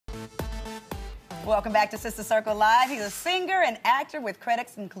Welcome back to Sister Circle Live. He's a singer and actor with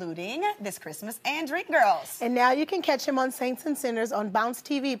credits including This Christmas and Dreamgirls. And now you can catch him on Saints and Sinners on Bounce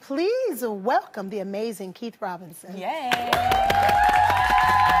TV. Please welcome the amazing Keith Robinson. Yay! All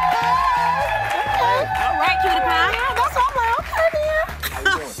right, cutie pie. Yeah, that's all right.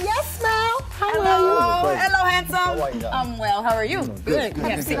 Okay, yes, Smile. How are you? Hello, handsome. How are you? I'm well. How are you? Good. You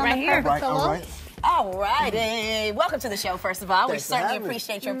have a seat right here. All right. All righty. Welcome to the show, first of all. Thanks We for certainly having me.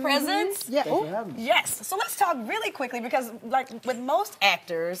 appreciate your presence. Yeah. Thanks for having me. Yes. So let's talk really quickly because, like, with most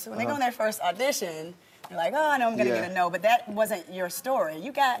actors, when they go on their first audition, they're like, oh, I know I'm going to get a no, but that wasn't your story.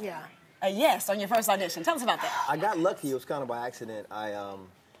 You got a yes on your first audition. Tell us about that. I got lucky. It was kind of by accident. I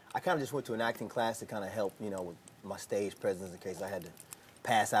kind of just went to an acting class to kind of help, you know, with my stage presence in case I had to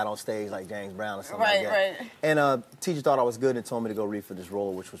pass out on stage like James Brown or something like that. Right. And teacher thought I was good and told me to go read for this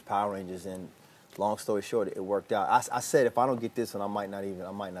role, which was Power Rangers. And long story short, it worked out. I said if I don't get this one, I might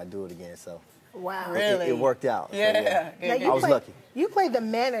not do it again. So Wow. Really? it worked out. Yeah. So, Now, I was lucky. You played the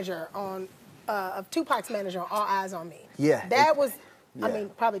manager on, of Tupac's manager on All Eyes on Me. Yeah. That was, I yeah. mean,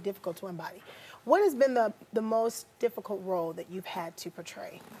 probably difficult to embody. What has been the most difficult role that you've had to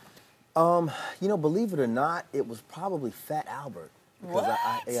portray? You know, believe it or not, it was probably Fat Albert. Because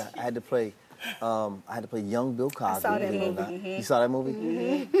I had to play young Bill Cosby. I saw that believe it or movie. not. You saw that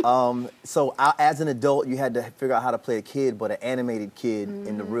movie? So as an adult, you had to figure out how to play a kid, but an animated kid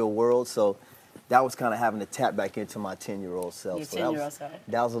in the real world. So that was kind of having to tap back into my 10-year-old self. Your So 10-year-old self.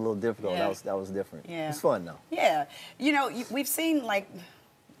 that was a little difficult. Yeah. That was different. Yeah. It's fun though. Yeah. You know, we've seen, like,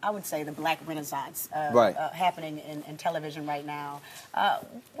 I would say the Black Renaissance happening in television right now.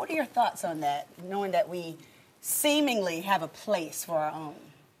 What are your thoughts on that, knowing that we seemingly have a place for our own?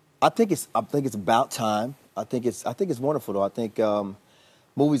 I think it's about time. I think it's wonderful though. I think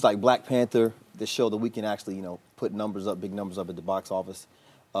movies like Black Panther that show that we can actually, you know, put big numbers up at the box office,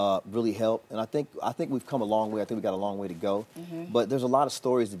 really help. And I think we've come a long way. I think we got a long way to go. But there's a lot of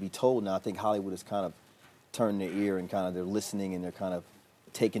stories to be told now. I think Hollywood has kind of turned their ear and kind of they're listening and they're kind of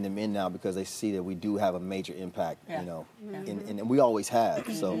taking them in now because they see that we do have a major impact, you know, and we always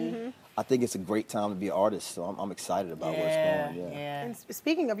have. So I think it's a great time to be an artist. So I'm excited about where it's going. Yeah. And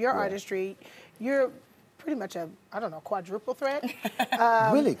speaking of your artistry, you're pretty much a, I don't know, quadruple threat.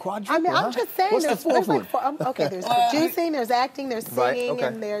 Really? Quadruple? I mean, I'm just saying. What's the fourth one? Okay, there's producing, there's acting, there's singing, okay.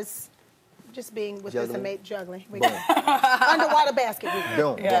 and there's just being with Juggling. this amazing juggling. Underwater basket.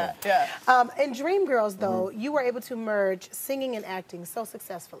 Boom. Yeah. In Dreamgirls, though, you were able to merge singing and acting so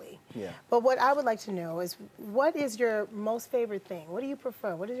successfully. Yeah. But what I would like to know is, what is your most favorite thing? What do you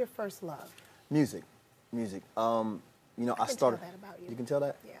prefer? What is your first love? Music. You know, I started. Tell that about you. You can tell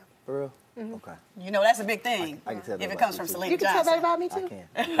that? Yeah. For real? Okay. You know, that's a big thing. I can tell that if it about comes you, from too. Selena You can Johnson. tell that about me too.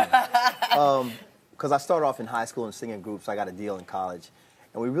 I can. Because I started off in high school and singing groups. I got a deal in college.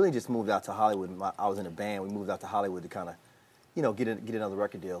 And we really just moved out to Hollywood. I was in a band. We moved out to Hollywood to kind of, you know, get another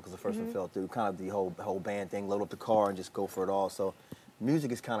record deal because the first one fell through. Kind of the whole band thing, load up the car and just go for it all. So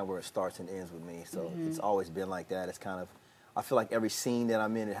music is kind of where it starts and ends with me. So it's always been like that. It's kind of, I feel like every scene that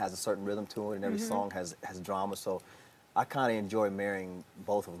I'm in, it has a certain rhythm to it, and every song has drama. So I kind of enjoy marrying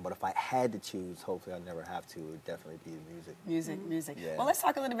both of them. But if I had to choose, hopefully I never have to, it would definitely be the music. Music. Yeah. Well, let's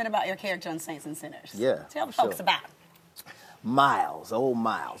talk a little bit about your character on Saints and Sinners. Yeah, Tell the sure. folks about him. Miles, old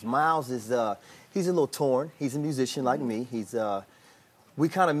Miles. Miles is, he's a little torn. He's a musician like me. He's, we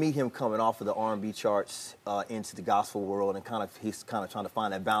kind of meet him coming off of the R&B charts into the gospel world, and he's kind of trying to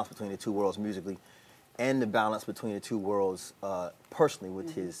find that balance between the two worlds musically and the balance between the two worlds personally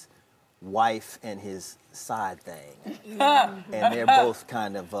with his wife and his side thing. And they're both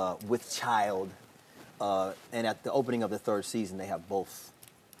kind of with child. And at the opening of the third season, they have both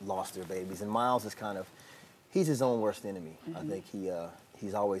lost their babies. And Miles is kind of, he's his own worst enemy. I think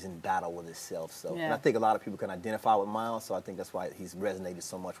he's always in battle with himself. So, and I think a lot of people can identify with Miles. So I think that's why he's resonated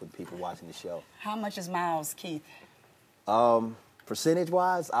so much with people watching the show. How much is Miles, Keith?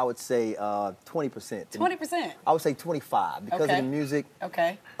 Percentage-wise, I would say 20%. 20%. I would say 25 because of the music.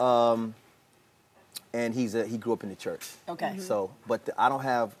 Okay. And he grew up in the church. Okay. So, but I don't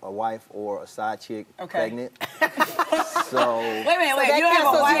have a wife or a side chick pregnant. So Wait. You don't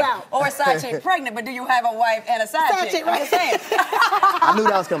have a wife or a side chick pregnant, but do you have a wife and a side chick? I'm just saying. I knew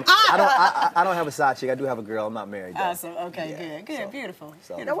that was coming. I don't have a side chick. I do have a girl. I'm not married though. Awesome. Okay. Good. So, beautiful.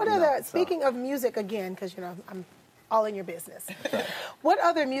 So, Now, what other? Speaking of music again, because you know I'm all in your business. What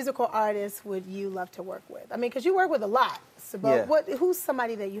other musical artists would you love to work with? I mean, because you work with a lot. So, but who's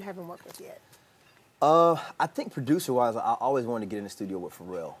somebody that you haven't worked with yet? I think producer-wise, I always wanted to get in the studio with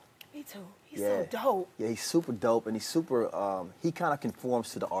Pharrell. Me too. He's so dope. Yeah, he's super dope, and he's super, he kind of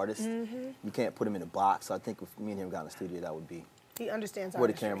conforms to the artist. You can't put him in a box, so I think if me and him got in the studio, that would be He understands Where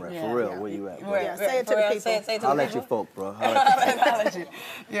the camera at? For real, where you at? Bro? Yeah, say it to the people. Say it to the I'll let people. you folk, bro. I'll let you.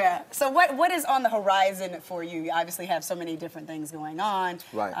 Yeah. So what is on the horizon for you? You obviously have so many different things going on.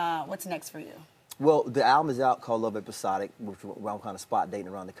 Right. What's next for you? Well, the album is out called Love Episodic, where I'm kind of spot dating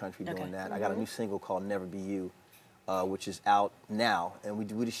around the country doing that. I got a new single called Never Be You, which is out now. And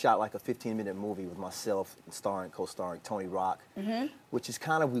we just shot like a 15-minute movie with myself, co-starring Tony Rock, which is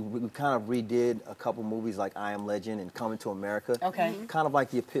kind of, we kind of redid a couple movies like I Am Legend and Coming to America. Okay. Kind of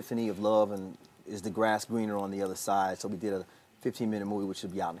like the epiphany of love and is the grass greener on the other side. So we did a 15-minute movie, which will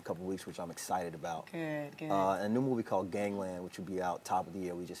be out in a couple weeks, which I'm excited about. Good, good. And a new movie called Gangland, which will be out top of the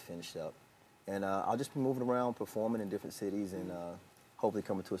year. We just finished up. And I'll just be moving around, performing in different cities, and hopefully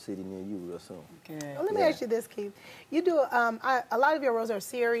coming to a city near you real soon. Good. Well, let me ask you this, Keith. You do a lot of your roles are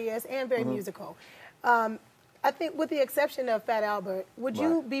serious and very musical. I think, with the exception of Fat Albert, would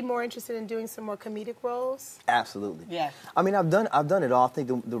you be more interested in doing some more comedic roles? Absolutely. Yeah. I mean, I've done it all. I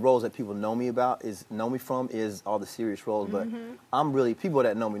think the roles that people know me from is all the serious roles. But I'm really, people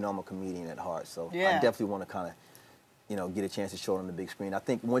that know me know I'm a comedian at heart. So I definitely want to kind of, get a chance to show it on the big screen. I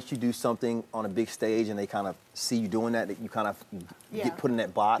think once you do something on a big stage and they kind of see you doing that you kind of get put in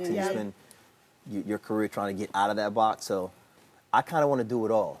that box and you spend your career trying to get out of that box. So I kind of want to do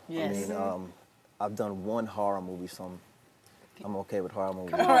it all. Yes. I mean, I've done one horror movie, so I'm okay with horror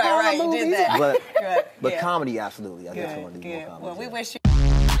movies. Right, you did that. But comedy, absolutely. I definitely want to do more comedy. Well, we wish you